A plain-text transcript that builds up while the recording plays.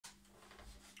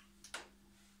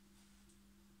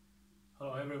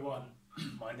everyone,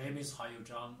 my name is Haiyou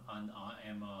Zhang and I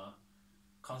am a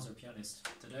concert pianist.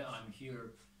 Today I'm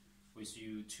here with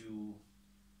you to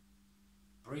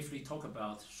briefly talk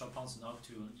about Chopin's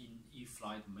Nocturne in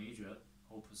E-flat major,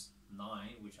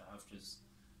 Op.9, which I have just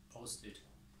posted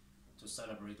to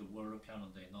celebrate the World Piano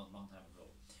Day not a long time ago.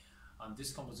 And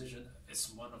this composition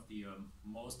is one of the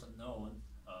most known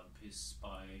piece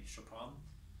by Chopin,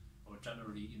 or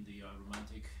generally in the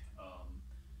Romantic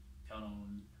piano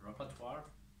repertoire.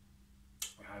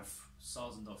 We have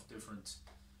thousands of different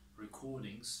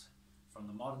recordings from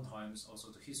the modern times, also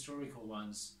the historical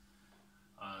ones,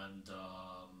 and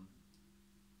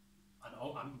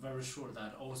I'm very sure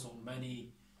that also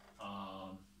many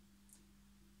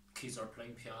kids are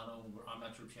playing piano, or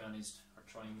amateur pianists are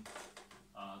trying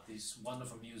this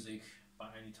wonderful music by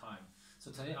any time. So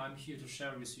today I'm here to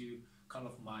share with you kind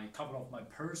of my couple of my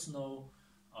personal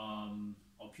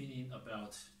opinion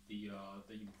about the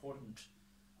important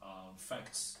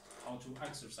facts, how to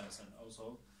exercise and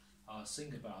also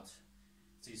think about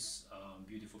this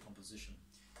beautiful composition.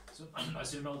 So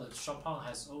as you know, that Chopin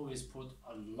has always put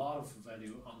a lot of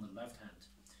value on the left hand.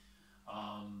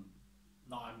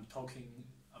 Now I'm talking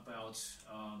about,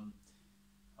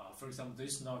 for example,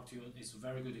 this Nocturne is a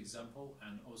very good example,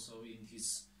 and also in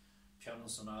his piano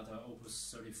sonata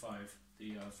Opus 35,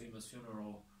 the famous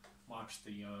funeral march,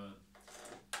 the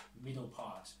middle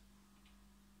part.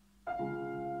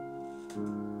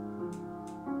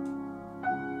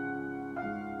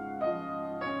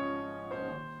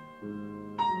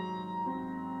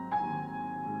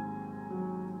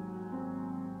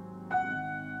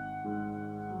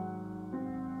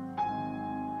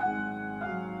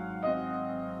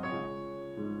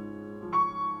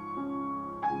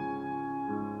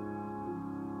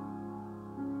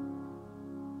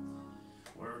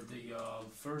 Where the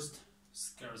first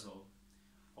scherzo,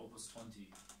 Opus 20.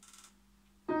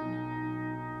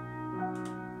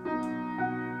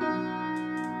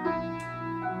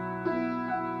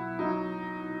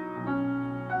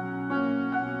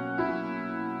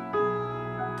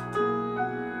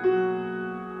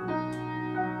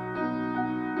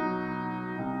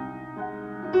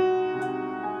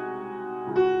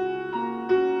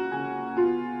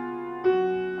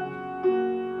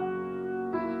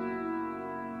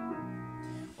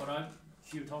 What I'm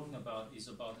here talking about is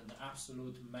about an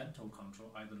absolute mental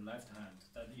control at the left hand,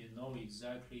 that you know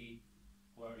exactly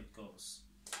where it goes.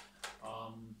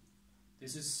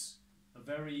 This is a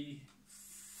very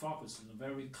focused and a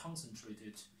very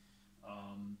concentrated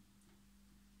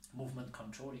movement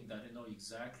controlling, that you know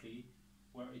exactly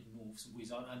where it moves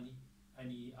without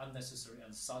any unnecessary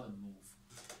and sudden move,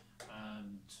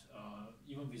 and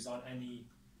even without any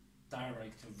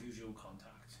direct visual contact.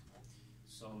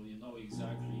 So you know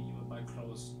exactly, even by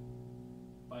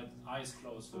eyes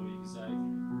closed, you know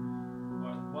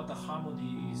exactly what the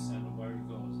harmony is and where it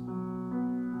goes.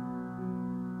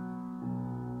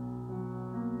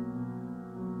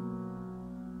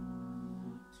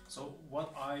 So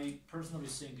what I personally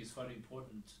think is very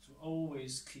important, to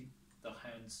always keep the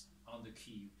hands on the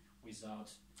key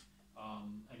without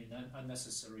any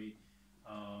unnecessary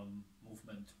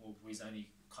movement, or with any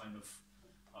kind of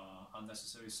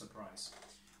unnecessary surprise.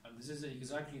 And this is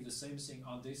exactly the same thing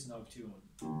on this Nocturne.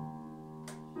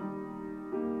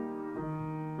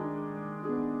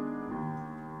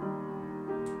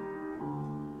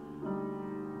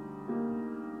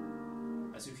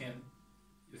 As you can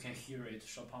hear it,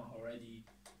 Chopin already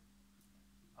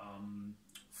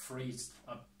phrased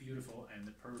a beautiful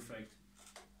and perfect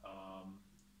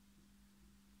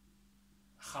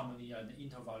harmony and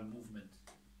interval movement,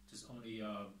 just only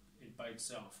by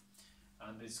itself.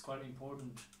 And it's quite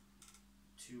important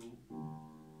to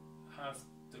have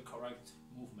the correct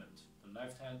movement. The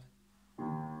left hand,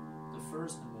 the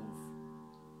first move,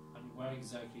 and where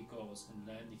exactly it goes, and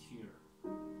land it here.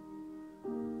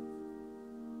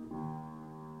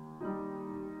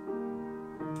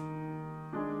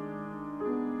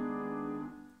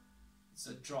 It's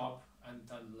a drop and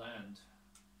then land.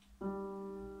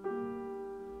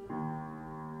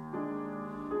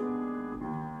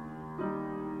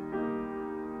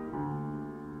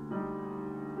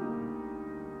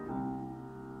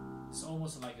 It's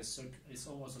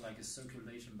almost like a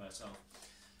circulation by itself.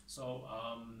 So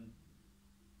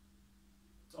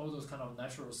all those kind of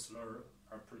natural slurs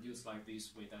are produced like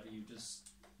this way, that you just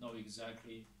know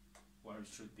exactly where it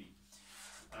should be.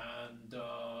 And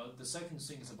the second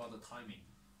thing is about the timing.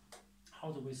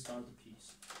 How do we start the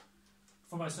piece?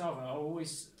 For myself, I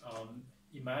always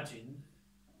imagine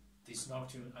this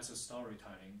Nocturne as a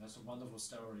storytelling. That's a wonderful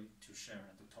story to share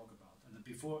and to talk about. And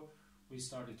before we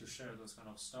started to share those kind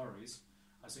of stories,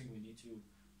 I think we need to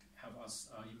have us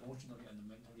emotionally and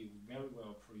mentally very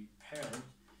well prepared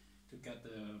to get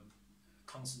the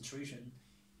concentration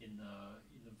in a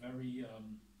very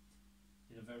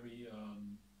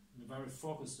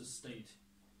focused state,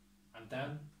 and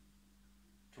then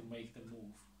to make the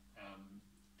move,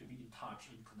 to be in touch,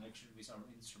 in connection with our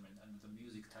instrument and the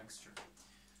music texture.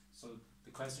 So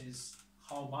the question is,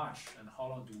 how much and how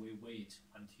long do we wait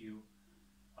until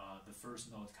the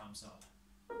first note comes out?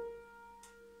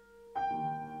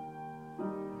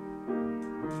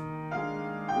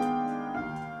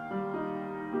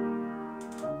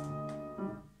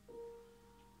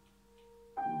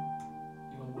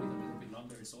 Even wait a little bit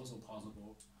longer is also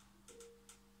possible.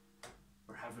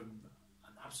 Or have an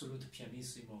absolute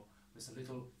pianissimo with a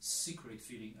little secret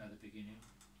feeling at the beginning.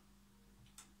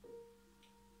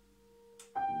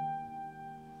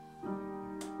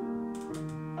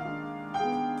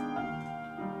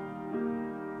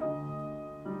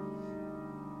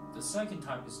 The second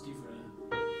type is different.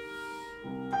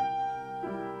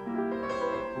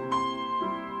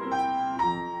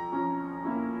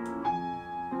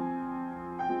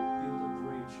 Build a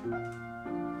bridge.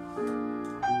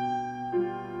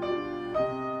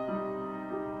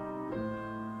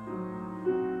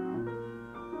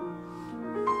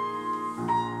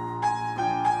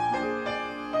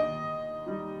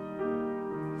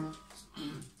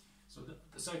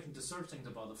 The third thing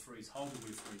about the phrase, how do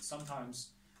we phrase? Sometimes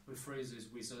we phrase it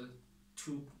with a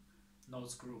 2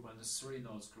 notes group and a 3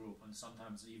 notes group, and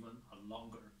sometimes even a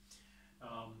longer.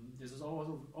 This is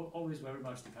always very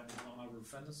much depending on our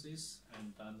fantasies,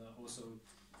 and then also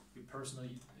your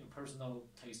personal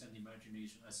taste and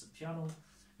imagination. As a piano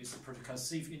is a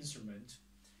percussive instrument,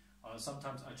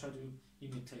 sometimes I try to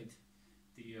imitate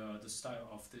the style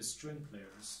of the string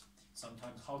players.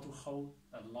 Sometimes how to hold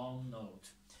a long note.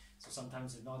 So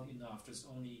sometimes it's not enough just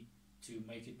only to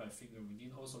make it by finger. We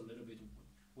need also a little bit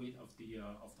weight of the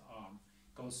arm.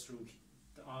 Goes through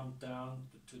the arm down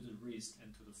to the wrist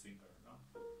and to the finger. No?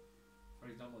 For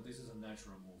example, this is a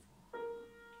natural move.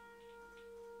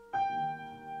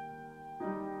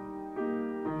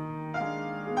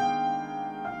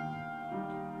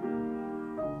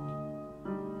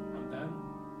 And then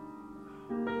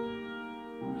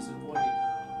with the void.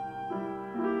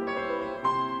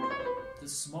 The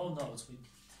small notes,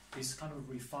 this kind of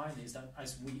refined is that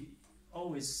as we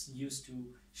always used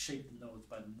to shape the notes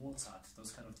by Mozart,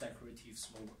 those kind of decorative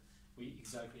small, we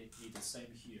exactly need the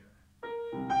same here.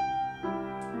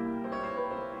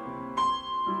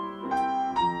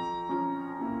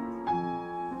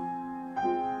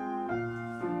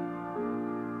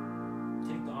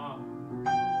 Take the arm.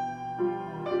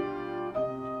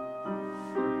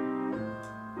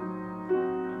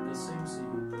 And the same thing.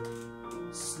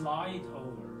 Slide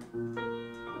over.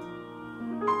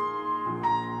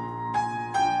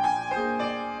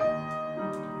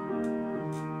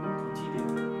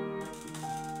 Continue.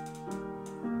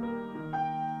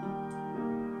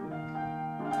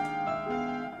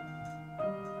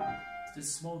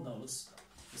 These small notes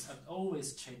is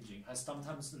always changing, has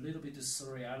sometimes a little bit of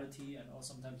surreality and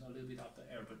also sometimes a little bit up the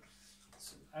air, but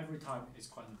every time it's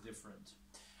quite different.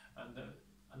 And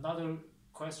another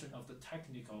question of the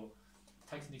technical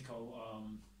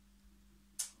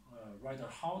writer,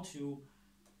 how to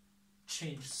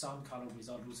change sound color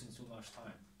without losing too much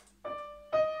time.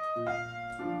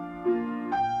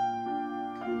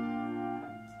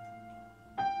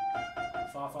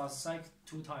 Fa sec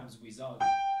 2 times without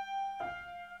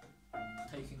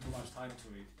taking too much time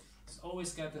to it. So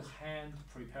always get the hand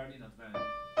prepared in advance.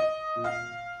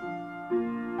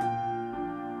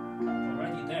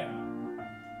 Already there.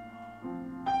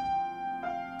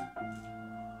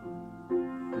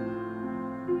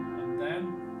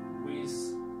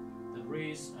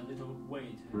 A little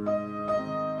weight.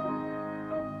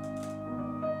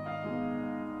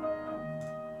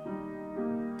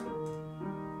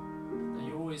 Then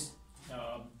you always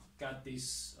get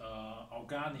this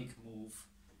organic move,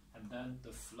 and then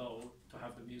the flow to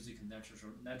have the music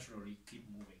naturally keep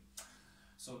moving.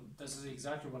 So this is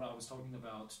exactly what I was talking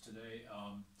about today.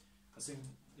 I think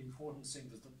the important thing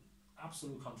is the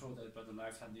absolute control that by the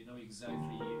left hand. You know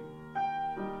exactly.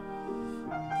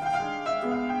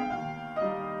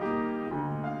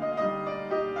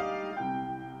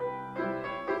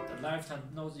 The left hand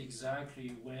knows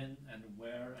exactly when and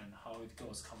where and how it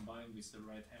goes, combined with the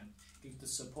right hand. Give the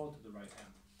support to the right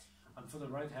hand. And for the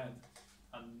right hand,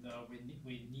 and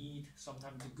we need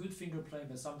sometimes the good finger playing,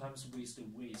 but sometimes with the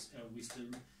waist, with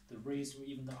the wrist or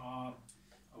even the arm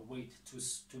weight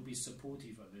to be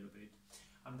supportive a little bit.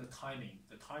 And the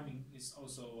timing is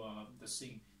also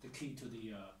the key to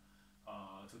the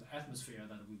to the atmosphere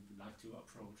that we would like to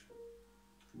approach.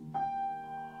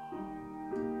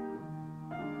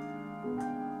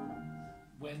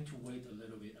 When to wait a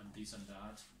little bit and this and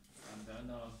that, and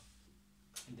then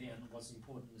in the end, what's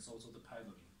important is also the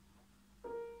pedaling.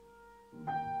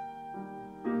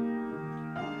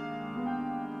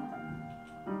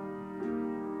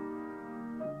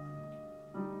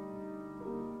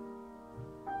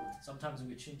 Sometimes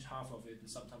we change half of it, and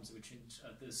sometimes we change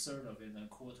the third of it and a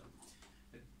quarter.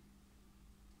 It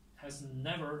has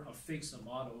never a fixed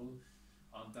model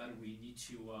that we need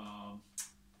to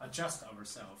adjust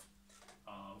ourselves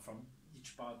from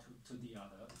each bar to the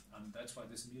other, and that's why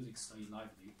this music is so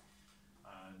lively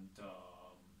and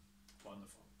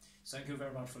wonderful. Thank you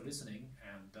very much for listening,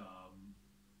 and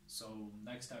so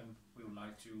next time we would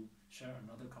like to share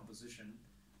another composition,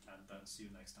 and then see you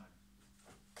next time.